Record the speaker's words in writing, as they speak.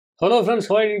Hello friends,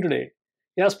 how are you doing today?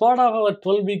 As part of our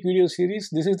 12-week video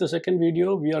series, this is the second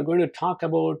video. We are going to talk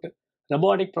about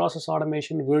robotic process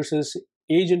automation versus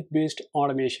agent-based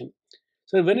automation.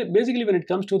 So basically when it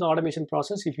comes to the automation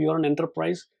process, if you are an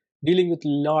enterprise dealing with a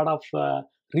lot of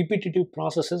repetitive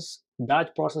processes, batch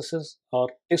processes or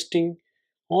testing,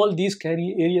 all these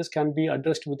areas can be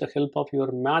addressed with the help of your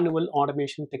manual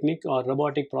automation technique or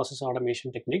robotic process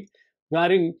automation technique,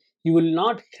 wherein you will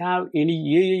not have any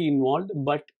AI involved,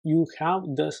 but you have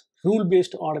this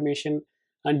rule-based automation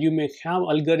and you may have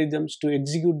algorithms to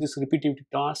execute this repetitive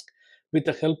task with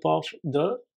the help of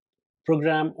the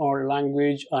program or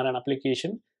language or an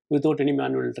application without any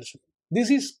manual intervention.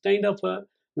 This is kind of an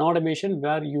automation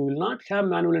where you will not have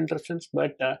manual interventions,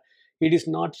 but it is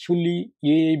not fully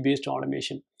AI based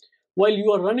automation. While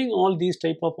you are running all these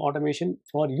type of automation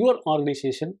for your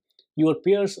organization, your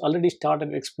peers already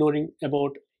started exploring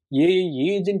about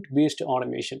AI agent based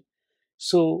automation.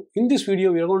 So in this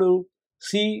video, we are going to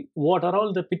see what are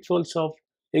all the pitfalls of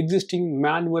existing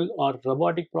manual or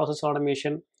robotic process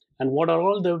automation and what are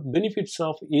all the benefits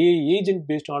of AI agent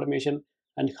based automation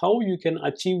and how you can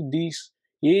achieve these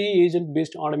AI agent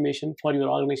based automation for your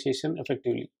organization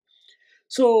effectively.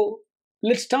 So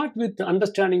let's start with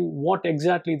understanding what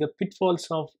exactly the pitfalls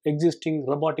of existing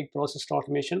robotic process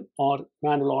automation or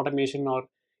manual automation or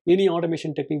any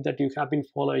automation technique that you have been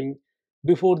following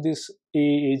before this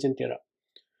AI agent era.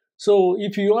 So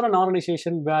if you are an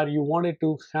organization where you wanted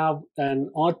to have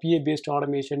an RPA based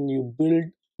automation, you build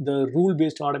the rule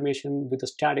based automation with the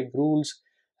static rules,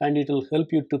 and it will help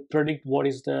you to predict what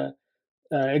is the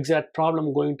exact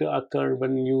problem going to occur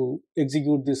when you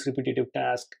execute this repetitive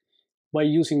task by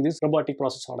using this robotic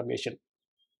process automation.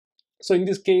 So in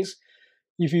this case,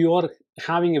 if you are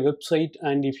having a website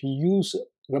and if you use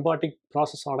robotic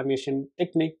process automation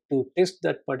technique to test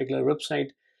that particular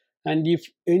website, and if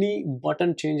any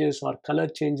button changes or color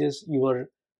changes, your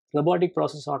robotic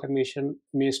process automation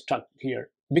may stuck here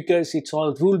because it's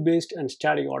all rule based and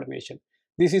static automation.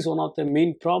 This is one of the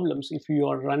main problems if you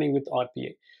are running with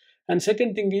RPA. And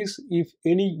second thing is, if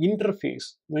any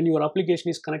interface, when your application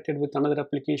is connected with another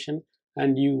application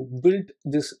and you build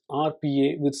this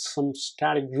RPA with some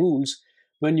static rules,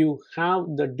 when you have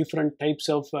the different types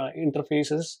of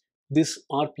interfaces, this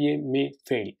RPA may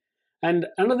fail. And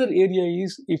another area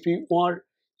is if you are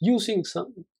using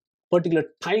some particular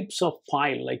types of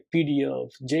file like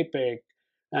PDF, JPEG,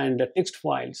 and text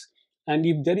files, and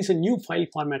if there is a new file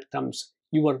format comes,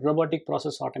 your robotic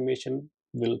process automation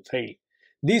will fail.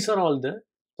 These are all the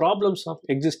problems of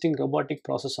existing robotic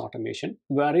process automation,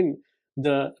 wherein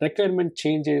the requirement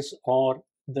changes or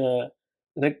the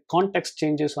context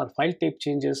changes or file type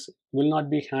changes will not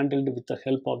be handled with the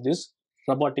help of this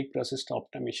robotic process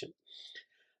automation.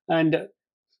 And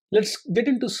let's get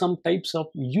into some types of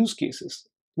use cases.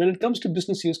 When it comes to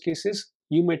business use cases,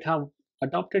 you might have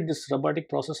adopted this robotic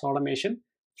process automation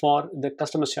for the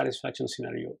customer satisfaction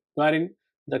scenario, wherein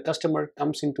the customer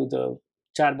comes into the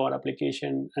chatbot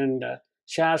application and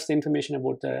shares the information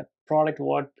about the product,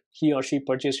 what he or she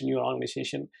purchased in your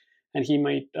organization, and he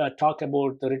might talk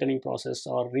about the returning process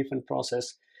or refund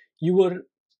process. Your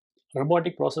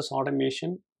robotic process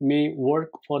automation may work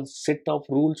for set of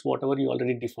rules whatever you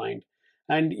already defined,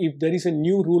 and if there is a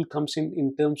new rule comes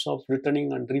in terms of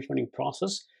returning and refunding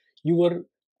process, your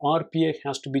RPA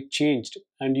has to be changed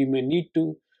and you may need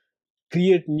to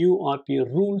create new RPA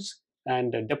rules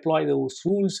and deploy those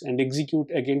rules and execute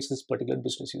against this particular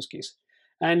business use case.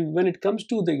 And when it comes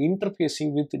to the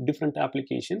interfacing with different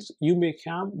applications, you may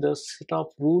have the set of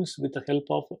rules with the help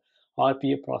of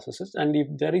RPA processes. And if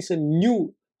there is a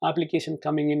new application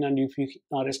coming in and if you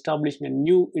are establishing a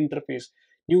new interface,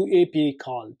 new API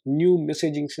call, new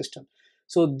messaging system,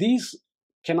 so these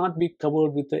cannot be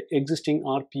covered with the existing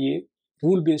RPA,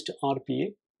 rule-based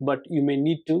RPA, but you may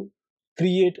need to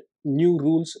create new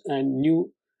rules and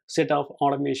new set of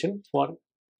automation for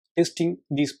testing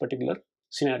these particular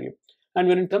scenario. And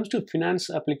when it comes to finance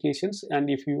applications, and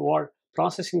if you are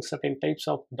processing certain types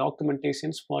of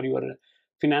documentations for your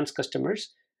finance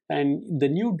customers, and the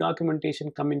new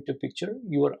documentation come into picture,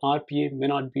 your RPA may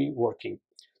not be working.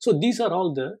 So these are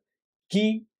all the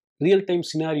key real-time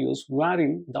scenarios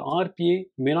wherein the RPA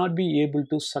may not be able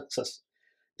to success.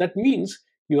 That means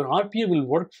your RPA will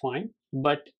work fine,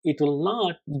 but it will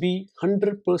not be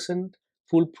 100%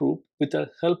 foolproof with the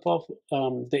help of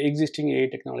the existing AI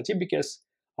technology because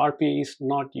RPA is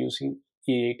not using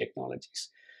AI technologies.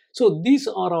 So these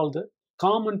are all the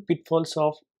common pitfalls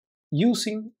of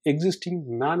using existing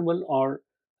manual or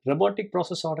robotic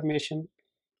process automation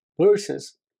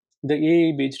versus the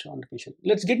AI-based automation.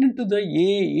 Let's get into the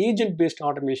AI agent-based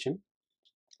automation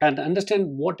and understand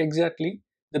what exactly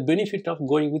the benefit of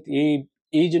going with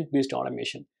agent-based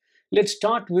automation. Let's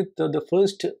start with the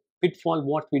first pitfall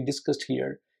what we discussed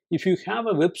here. If you have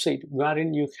a website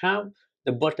wherein you have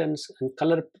the buttons and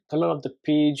color of the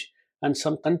page and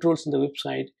some controls in the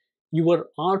website, your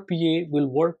RPA will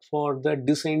work for the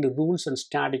designed rules and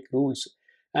static rules,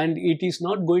 and it is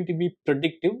not going to be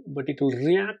predictive, but it will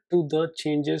react to the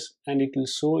changes and it will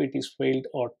show it is failed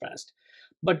or passed.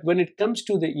 But when it comes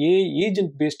to the AI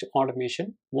agent-based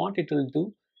automation, what it will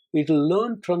do, it will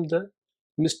learn from the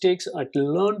mistakes, it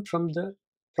will learn from the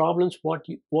problems what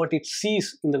it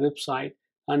sees in the website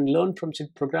and learn from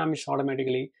it, program it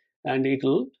automatically, and it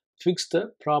will fix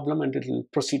the problem and it will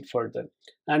proceed further.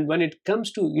 And when it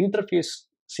comes to interface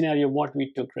scenario what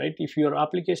we took, right, if your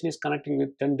application is connecting with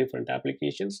 10 different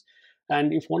applications,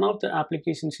 and if one of the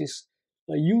applications is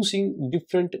using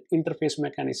different interface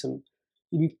mechanism,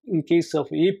 in case of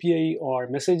API or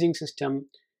messaging system,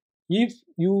 if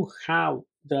you have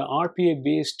the RPA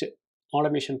based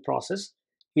automation process,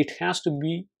 it has to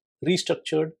be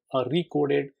restructured or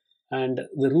recoded and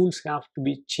the rules have to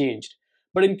be changed.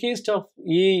 But in case of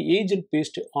AI agent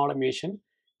based automation,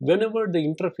 whenever the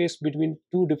interface between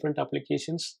two different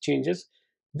applications changes,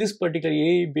 this particular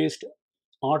AI based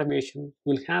automation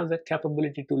will have the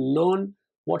capability to learn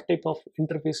what type of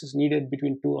interface is needed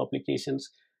between two applications,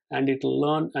 and it will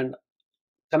learn and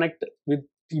connect with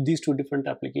these two different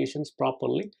applications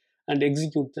properly and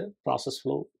execute the process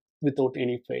flow without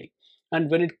any fail. And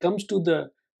when it comes to the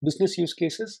business use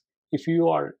cases, if you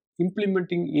are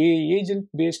implementing AI agent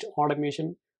based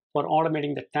automation for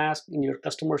automating the task in your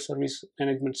customer service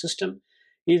management system,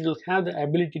 it will have the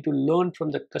ability to learn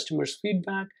from the customer's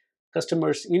feedback,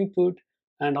 customer's input,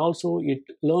 and also it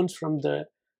learns from the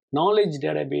knowledge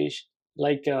database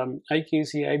like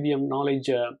IKC, IBM knowledge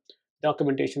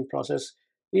documentation process.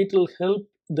 It will help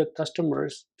the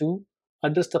customers to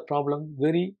address the problem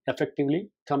very effectively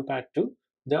compared to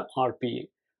the RPA.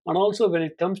 And also when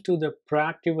it comes to the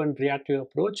proactive and reactive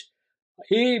approach,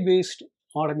 AI-based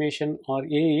automation or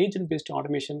AI agent-based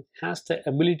automation has the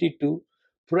ability to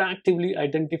proactively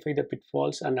identify the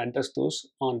pitfalls and address those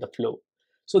on the flow.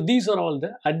 So these are all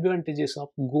the advantages of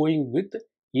going with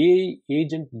AI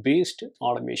agent-based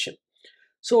automation.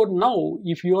 So now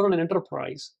if you are an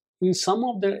enterprise, in some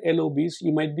of the LOBs,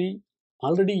 you might be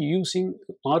already using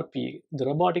RPA, the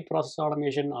robotic process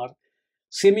automation or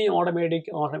semi-automatic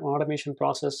automation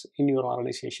process in your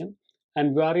organization,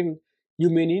 and wherein you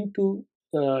may need to,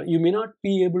 you may not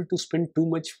be able to spend too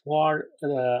much for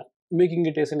making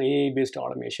it as an AI-based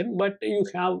automation, but you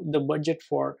have the budget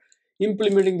for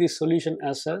implementing this solution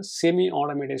as a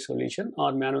semi-automated solution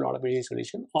or manual automation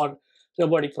solution or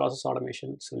robotic process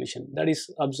automation solution. That is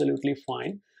absolutely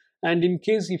fine. And in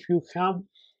case if you have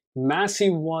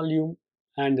massive volume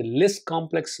and less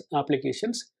complex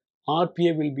applications,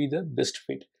 RPA will be the best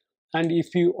fit. And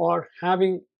if you are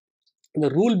having the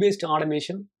rule-based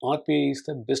automation, RPA is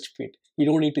the best fit. You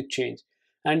don't need to change.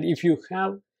 And if you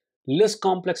have less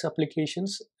complex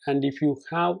applications and if you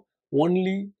have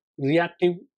only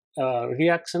reactive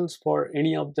reactions for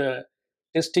any of the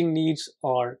testing needs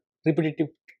or repetitive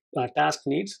task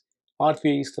needs,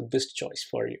 RPA is the best choice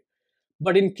for you.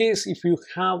 But in case if you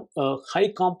have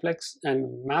high complex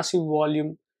and massive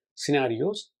volume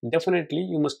scenarios, definitely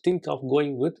you must think of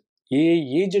going with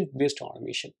AI agent-based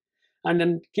automation. And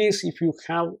in case if you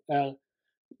have a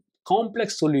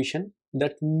complex solution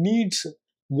that needs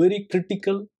very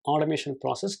critical automation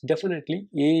process, definitely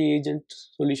AI agent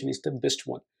solution is the best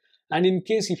one. And in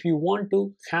case if you want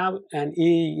to have an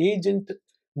AI agent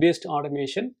based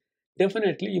automation,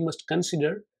 definitely you must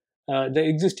consider the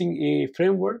existing AI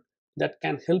framework that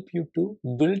can help you to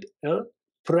build a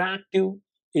proactive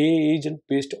AI agent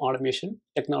based automation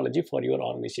technology for your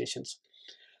organizations.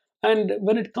 And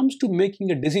when it comes to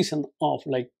making a decision of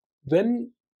like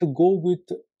when to go with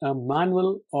a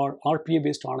manual or RPA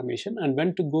based automation and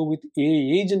when to go with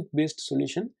AI agent based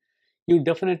solution, you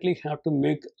definitely have to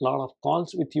make a lot of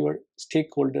calls with your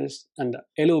stakeholders and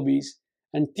LOBs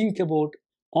and think about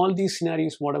all these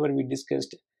scenarios, whatever we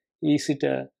discussed. Is it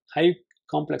a high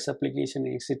complex application?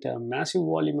 Is it a massive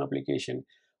volume application?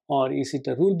 Or is it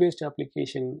a rule-based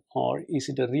application? Or is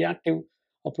it a reactive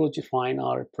approach is fine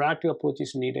or proactive approach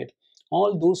is needed?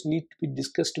 All those need to be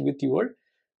discussed with your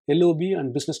LOB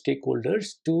and business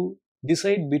stakeholders to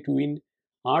decide between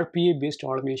RPA-based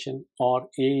automation or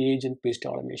AI agent-based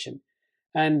automation.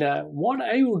 And what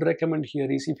I would recommend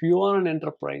here is if you are an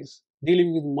enterprise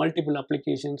dealing with multiple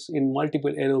applications in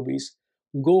multiple LOBs,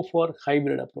 go for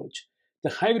hybrid approach. The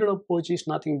hybrid approach is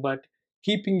nothing but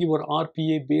keeping your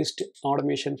RPA based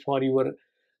automation for your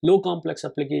low complex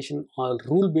application or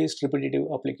rule based repetitive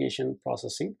application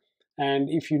processing, And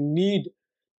if you need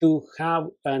to have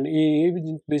an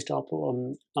agent-based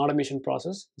automation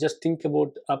process, just think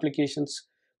about applications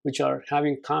which are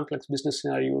having complex business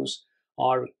scenarios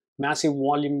or massive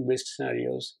volume-based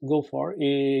scenarios. Go for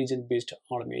agent-based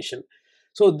automation.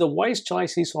 So the wise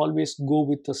choice is always go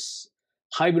with this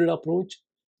hybrid approach,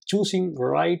 choosing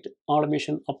right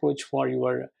automation approach for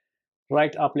your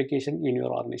right application in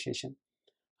your organization.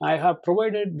 I have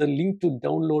provided the link to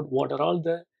download what are all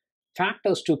the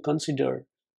factors to consider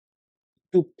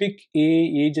to pick a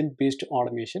agent-based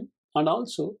automation, and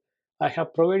also I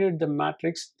have provided the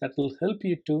matrix that will help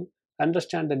you to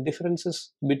understand the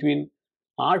differences between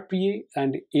RPA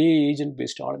and a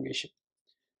agent-based automation.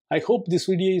 I hope this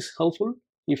video is helpful.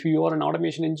 If you are an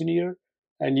automation engineer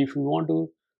and if you want to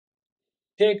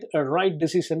take a right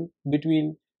decision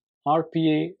between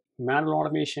RPA, manual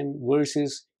automation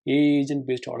versus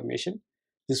agent-based automation,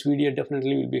 this video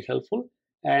definitely will be helpful.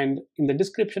 And in the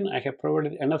description, I have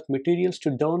provided enough materials to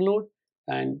download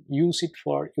and use it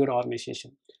for your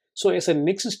organization. So as a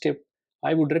next step,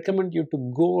 I would recommend you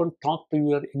to go and talk to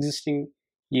your existing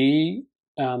AI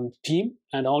team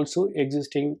and also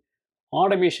existing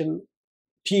automation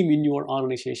team in your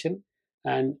organization,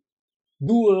 and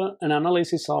do an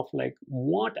analysis of like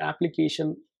what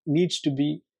application needs to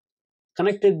be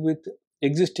connected with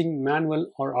existing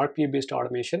manual or RPA based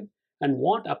automation and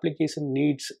what application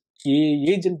needs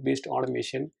agent based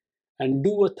automation, and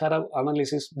do a thorough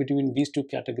analysis between these two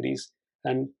categories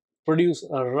and produce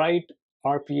a right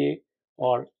RPA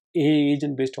or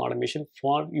agent based automation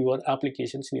for your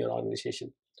applications in your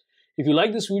organization. If you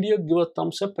like this video, give a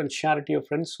thumbs up and share it to your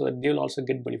friends so that they will also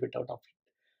get benefit out of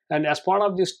it. And as part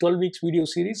of this 12 weeks video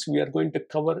series, we are going to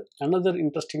cover another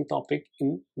interesting topic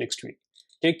in next week.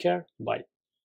 Take care. Bye.